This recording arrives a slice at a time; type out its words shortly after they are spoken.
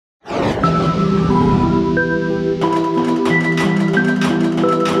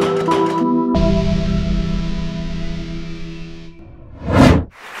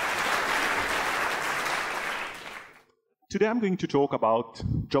today I'm going to talk about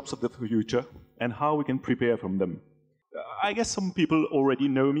jobs of the future and how we can prepare from them. I guess some people already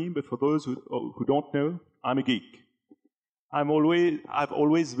know me, but for those who don't know, I'm a geek. I've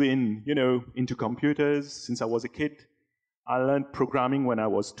always been, into computers since I was a kid. I learned programming when I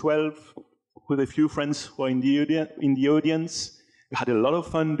was 12 with a few friends who are in the audience. We had a lot of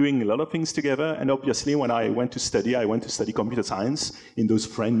fun doing a lot of things together, and obviously when I went to study computer science in those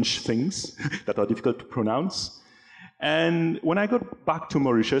French things that are difficult to pronounce. And when I got back to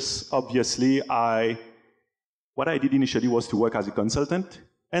Mauritius, obviously what I did initially was to work as a consultant,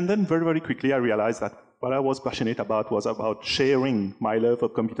 and then very, very quickly I realized that what I was passionate about was about sharing my love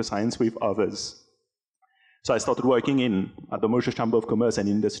of computer science with others. So I started working at the Mauritius Chamber of Commerce and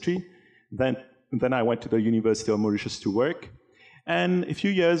Industry. Then I went to the University of Mauritius to work. And a few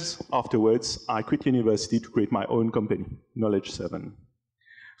years afterwards, I quit university to create my own company, Knowledge 7.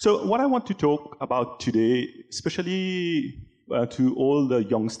 So what I want to talk about today, especially to all the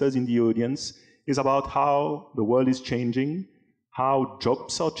youngsters in the audience, is about how the world is changing, how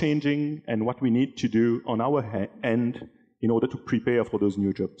jobs are changing, and what we need to do on our end in order to prepare for those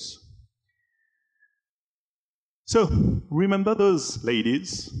new jobs. So remember those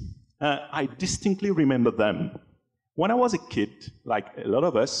ladies? I distinctly remember them. When I was a kid, like a lot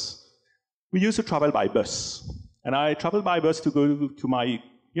of us, we used to travel by bus. And I traveled by bus to go to my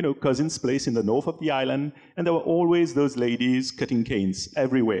cousin's place in the north of the island, and there were always those ladies cutting canes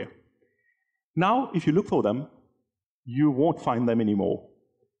everywhere. Now, if you look for them, you won't find them anymore.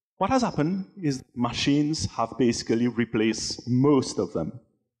 What has happened is machines have basically replaced most of them.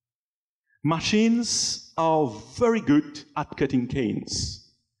 Machines are very good at cutting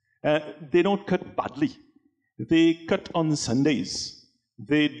canes. They don't cut badly. They cut on Sundays.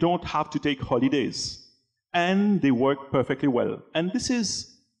 They don't have to take holidays. And they work perfectly well. And this is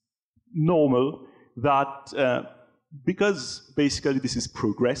normal that because basically this is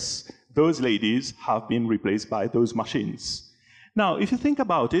progress, those ladies have been replaced by those machines. Now, if you think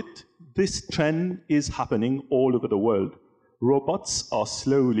about it, this trend is happening all over the world. Robots are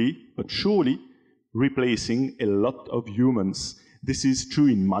slowly but surely replacing a lot of humans. This is true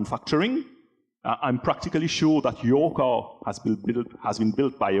in manufacturing. I'm practically sure that your car has been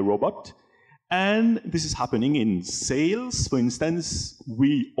built by a robot. And this is happening in sales. For instance,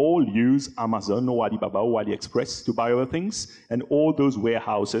 we all use Amazon or Alibaba or AliExpress to buy our things, and all those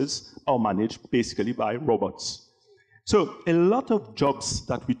warehouses are managed basically by robots. So a lot of jobs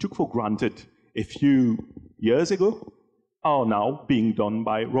that we took for granted a few years ago are now being done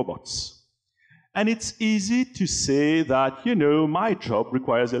by robots. And it's easy to say that, my job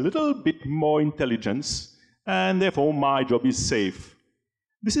requires a little bit more intelligence, and therefore my job is safe.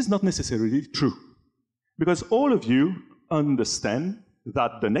 This is not necessarily true, because all of you understand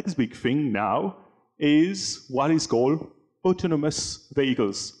that the next big thing now is what is called autonomous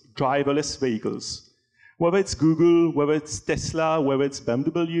vehicles, driverless vehicles. Whether it's Google, whether it's Tesla, whether it's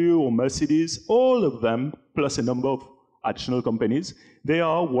BMW or Mercedes, all of them, plus a number of additional companies, they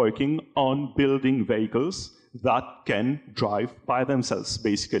are working on building vehicles that can drive by themselves,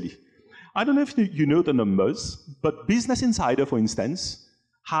 basically. I don't know if you know the numbers, but Business Insider, for instance,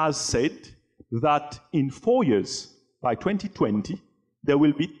 has said that in 4 years, by 2020, there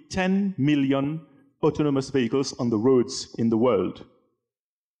will be 10 million autonomous vehicles on the roads in the world.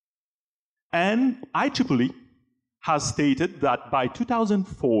 And IEEE has stated that by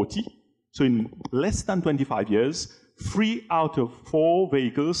 2040, so in less than 25 years, 3 out of 4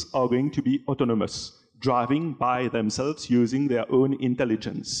 vehicles are going to be autonomous, driving by themselves using their own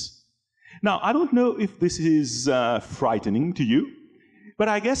intelligence. Now, I don't know if this is frightening to you, but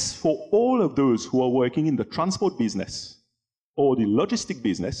I guess for all of those who are working in the transport business or the logistic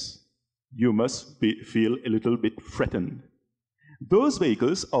business, you must feel a little bit threatened. Those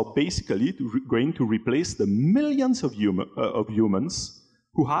vehicles are basically going to replace the millions of humans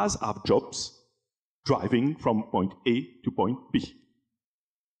who have jobs driving from point A to point B.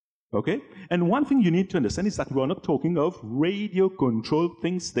 Okay? And one thing you need to understand is that we are not talking of radio-controlled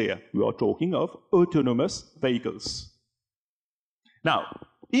things there. We are talking of autonomous vehicles. Now,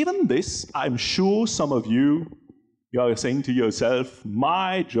 even this, I'm sure some of you are saying to yourself,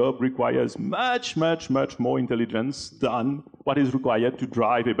 my job requires much, much, much more intelligence than what is required to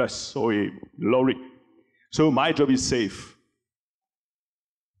drive a bus or a lorry. So my job is safe.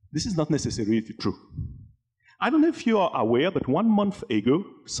 This is not necessarily true. I don't know if you are aware, but 1 month ago,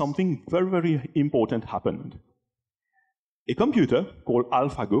 something very, very important happened. A computer called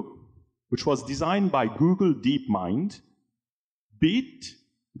AlphaGo, which was designed by Google DeepMind, beat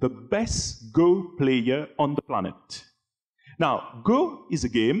the best Go player on the planet. Now, Go is a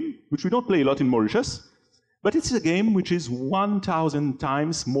game which we don't play a lot in Mauritius, But it's a game which is 1,000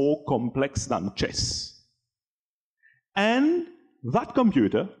 times more complex than chess. And that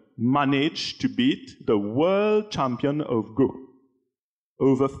computer managed to beat the world champion of Go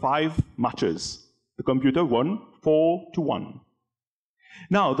over 5 matches. The computer won 4-1.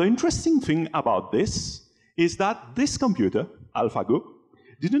 Now, the interesting thing about this is that this computer, AlphaGo,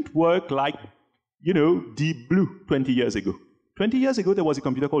 didn't work like, Deep Blue 20 years ago. 20 years ago, there was a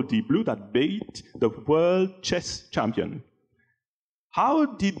computer called Deep Blue that beat the world chess champion. How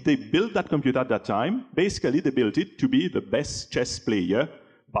did they build that computer at that time? Basically, they built it to be the best chess player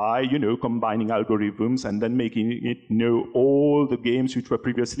by, combining algorithms and then making it know all the games which were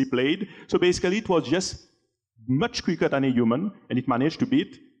previously played. So basically, it was just much quicker than a human, and it managed to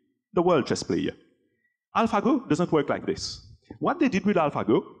beat the world chess player. AlphaGo doesn't work like this. What they did with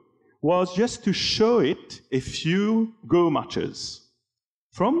AlphaGo was just to show it a few Go matches.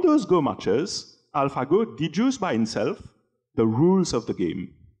 From those Go matches, AlphaGo deduced by itself the rules of the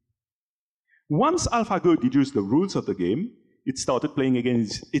game. Once AlphaGo deduced the rules of the game, it started playing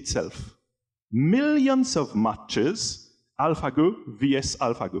against itself. Millions of matches, AlphaGo vs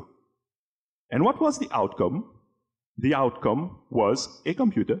AlphaGo. And what was the outcome? The outcome was a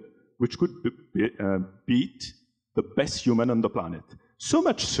computer which could beat the best human on the planet. So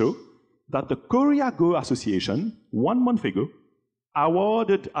much so that the Korea Go Association, 1 month ago,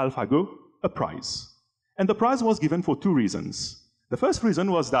 awarded AlphaGo a prize. And the prize was given for 2 reasons. The first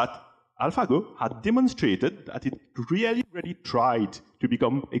reason was that AlphaGo had demonstrated that it really tried to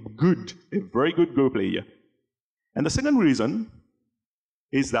become a very good Go player. And the second reason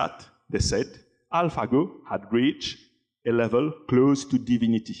is that they said AlphaGo had reached a level close to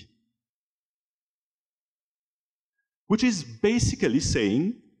divinity, which is basically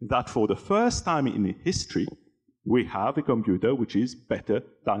saying that for the first time in history, we have a computer which is better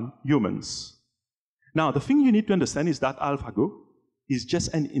than humans. Now, the thing you need to understand is that AlphaGo is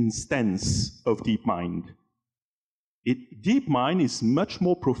just an instance of DeepMind. DeepMind is much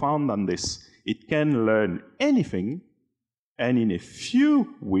more profound than this. It can learn anything, and in a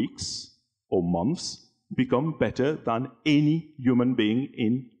few weeks or months, become better than any human being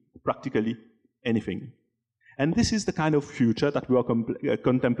in practically anything. And this is the kind of future that we are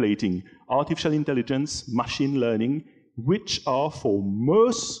contemplating. Artificial intelligence, machine learning, which are for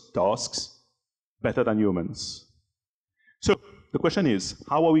most tasks better than humans. So the question is,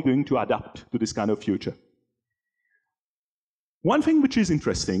 how are we going to adapt to this kind of future? One thing which is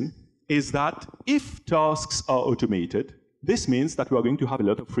interesting is that if tasks are automated, this means that we are going to have a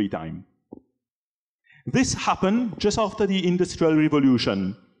lot of free time. This happened just after the Industrial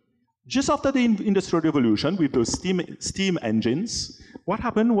Revolution. Just after the Industrial Revolution, with those steam engines, what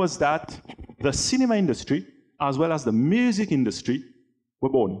happened was that the cinema industry, as well as the music industry, were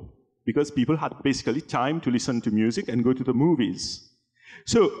born, because people had basically time to listen to music and go to the movies.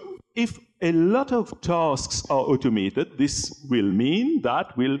 So if a lot of tasks are automated, this will mean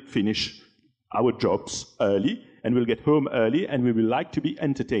that we'll finish our jobs early, and we'll get home early, and we will like to be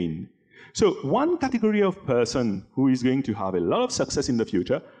entertained. So one category of person who is going to have a lot of success in the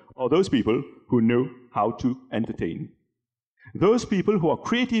future are those people who know how to entertain. Those people who are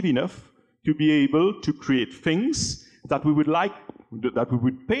creative enough to be able to create things that we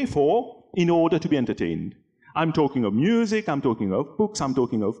would pay for in order to be entertained. I'm talking of music, I'm talking of books, I'm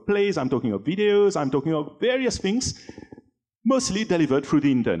talking of plays, I'm talking of videos, I'm talking of various things, mostly delivered through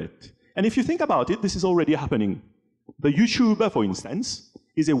the internet. And if you think about it, this is already happening. The YouTuber, for instance,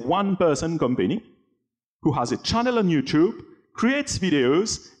 is a one-person company who has a channel on YouTube, creates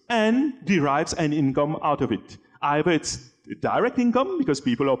videos, and derives an income out of it. Either it's direct income because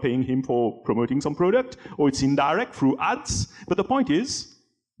people are paying him for promoting some product, or it's indirect through ads. But the point is,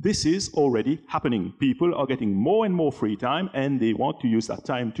 this is already happening. People are getting more and more free time, and they want to use that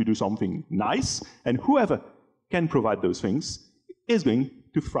time to do something nice, and whoever can provide those things is going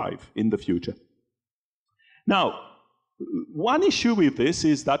to thrive in the future. Now, one issue with this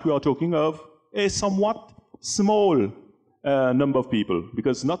is that we are talking of a somewhat small number of people,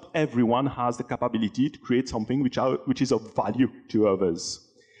 because not everyone has the capability to create something which is of value to others.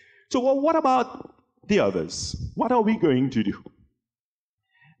 So what about the others? What are we going to do?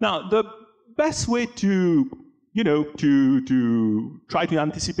 Now, the best way to try to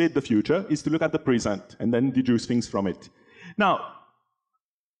anticipate the future is to look at the present and then deduce things from it. Now,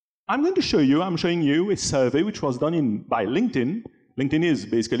 I'm showing you a survey which was done by LinkedIn. LinkedIn is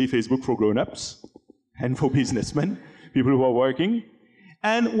basically Facebook for grown-ups and for businessmen, people who are working.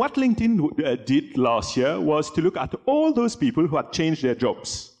 And what LinkedIn did last year was to look at all those people who had changed their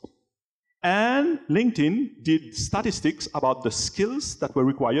jobs. And LinkedIn did statistics about the skills that were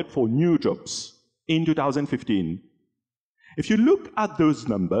required for new jobs in 2015. If you look at those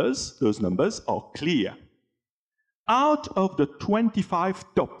numbers are clear. Out of the 25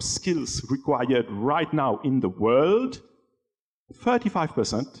 top skills required right now in the world,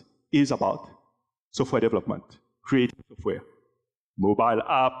 35% is about software development, creating software. Mobile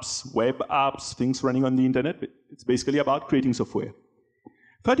apps, web apps, things running on the internet. It's basically about creating software.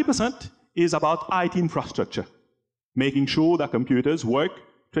 30% is about IT infrastructure, making sure that computers work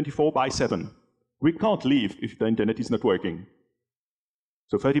 24/7. We can't live if the internet is not working.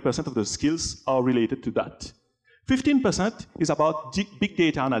 So 30% of the skills are related to that. 15% is about big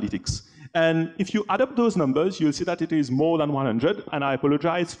data analytics. And if you add up those numbers, you'll see that it is more than 100. And I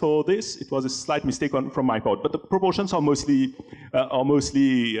apologize for this. It was a slight mistake from my part. But the proportions are mostly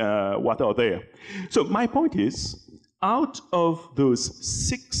what are there. So my point is, out of those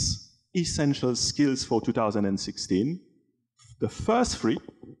 6 essential skills for 2016, the first 3,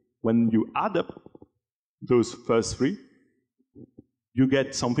 when you add up those first 3, you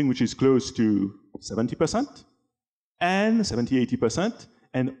get something which is close to 70% and 70-80%,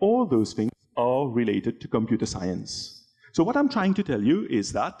 and all those things are related to computer science. So what I'm trying to tell you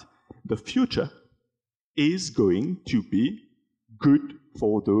is that the future is going to be good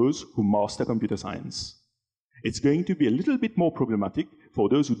for those who master computer science. It's going to be a little bit more problematic for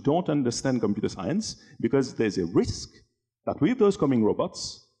those who don't understand computer science, because there's a risk that with those coming robots,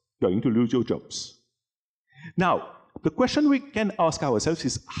 you're going to lose your jobs. Now, the question we can ask ourselves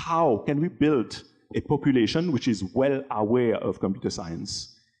is, how can we build a population which is well aware of computer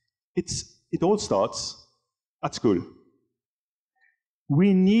science? It all starts at school.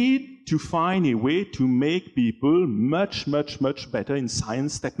 We need to find a way to make people much, much, much better in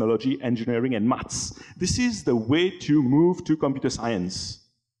science, technology, engineering, and maths. This is the way to move to computer science.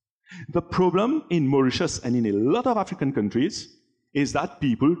 The problem in Mauritius and in a lot of African countries is that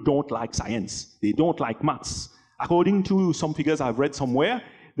people don't like science. They don't like maths. According to some figures I've read somewhere,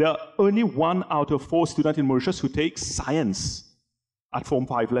 there are only 1 out of 4 students in Mauritius who take science at Form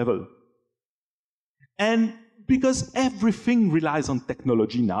 5 level. And because everything relies on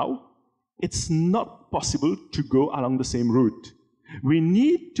technology now, it's not possible to go along the same route. We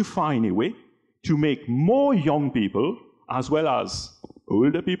need to find a way to make more young people, as well as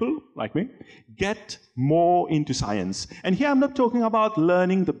older people like me, get more into science. And here I'm not talking about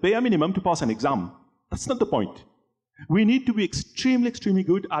learning the bare minimum to pass an exam. That's not the point. We need to be extremely, extremely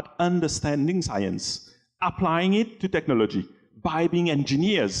good at understanding science, applying it to technology by being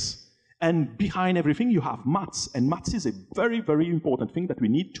engineers. And behind everything, you have maths. And maths is a very, very important thing that we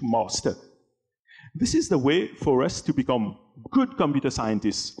need to master. This is the way for us to become good computer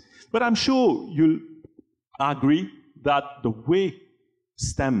scientists. But I'm sure you'll agree that the way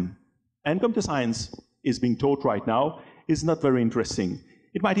STEM and computer science is being taught right now is not very interesting.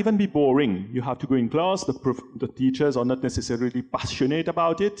 It might even be boring. You have to go in class, the teachers are not necessarily passionate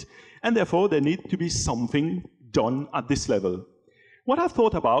about it, and therefore there needs to be something done at this level. What I've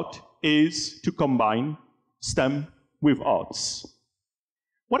thought about is to combine STEM with arts.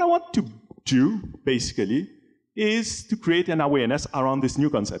 What I want to do, basically, is to create an awareness around this new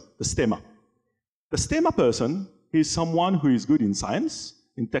concept, the STEMer. The STEMer person is someone who is good in science,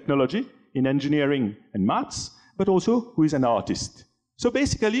 in technology, in engineering and maths, but also who is an artist. So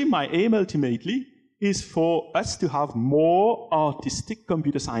basically, my aim ultimately is for us to have more artistic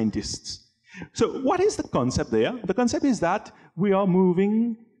computer scientists. So what is the concept there? The concept is that we are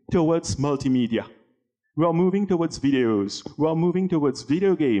moving towards multimedia. We are moving towards videos. We are moving towards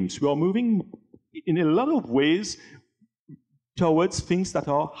video games. We are moving in a lot of ways towards things that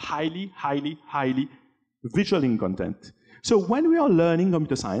are highly, highly, highly visual in content. So when we are learning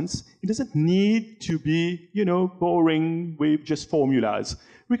computer science, it doesn't need to be, boring with just formulas.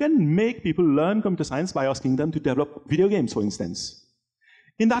 We can make people learn computer science by asking them to develop video games, for instance.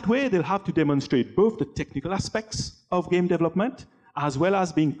 In that way, they'll have to demonstrate both the technical aspects of game development, as well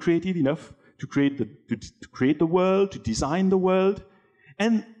as being creative enough to create the world, to design the world.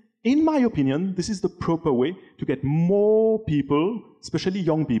 And in my opinion, this is the proper way to get more people, especially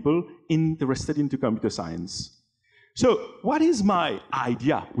young people, interested into computer science. So what is my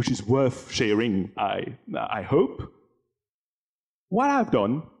idea, which is worth sharing, I hope? What I've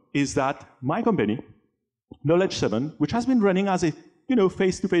done is that my company, Knowledge 7, which has been running as a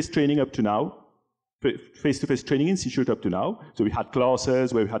face-to-face training up to now, face-to-face training institute up to now, so we had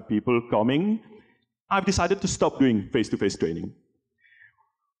classes where we had people coming, I've decided to stop doing face-to-face training.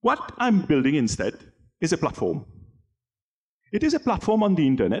 What I'm building instead is a platform. It is a platform on the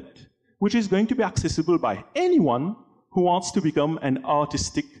internet which is going to be accessible by anyone who wants to become an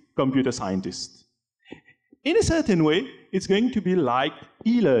artistic computer scientist. in a certain way, it's going to be like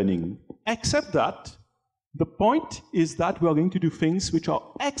e-learning, except that the point is that we are going to do things which are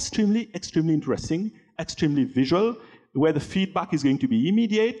extremely, extremely interesting, extremely visual, where the feedback is going to be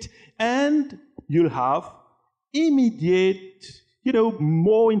immediate, and you'll have immediate,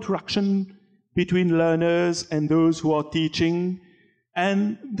 more interaction between learners and those who are teaching.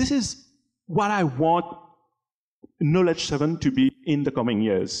 And this is what I want Knowledge 7 to be in the coming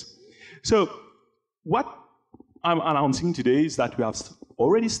years. So what I'm announcing today is that we have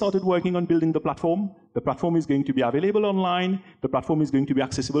already started working on building the platform. The platform is going to be available online. The platform is going to be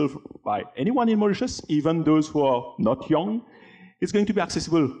accessible by anyone in Mauritius, even those who are not young. It's going to be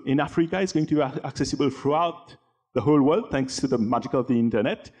accessible in Africa. It's going to be accessible throughout the whole world, thanks to the magic of the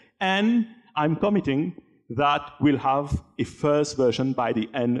internet. And I'm committing that we'll have a first version by the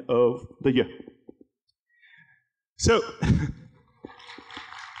end of the year. So,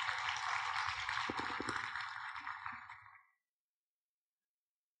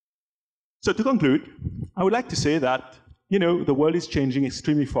 so to conclude, I would like to say that, the world is changing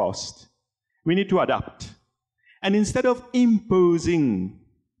extremely fast. We need to adapt. And instead of imposing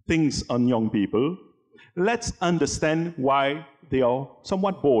things on young people, let's understand why they are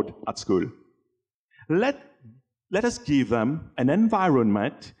somewhat bored at school. Let us give them an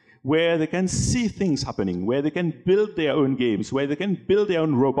environment where they can see things happening, where they can build their own games, where they can build their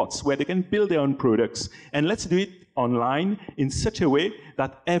own robots, where they can build their own products. And let's do it online in such a way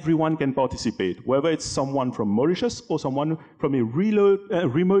that everyone can participate, whether it's someone from Mauritius or someone from a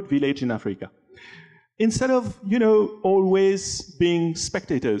remote village in Africa. Instead of, always being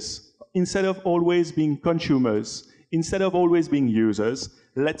spectators, instead of always being consumers, instead of always being users,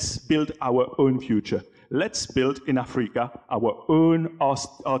 let's build our own future. Let's build in Africa our own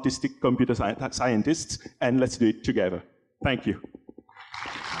artistic computer scientists, and let's do it together. Thank you.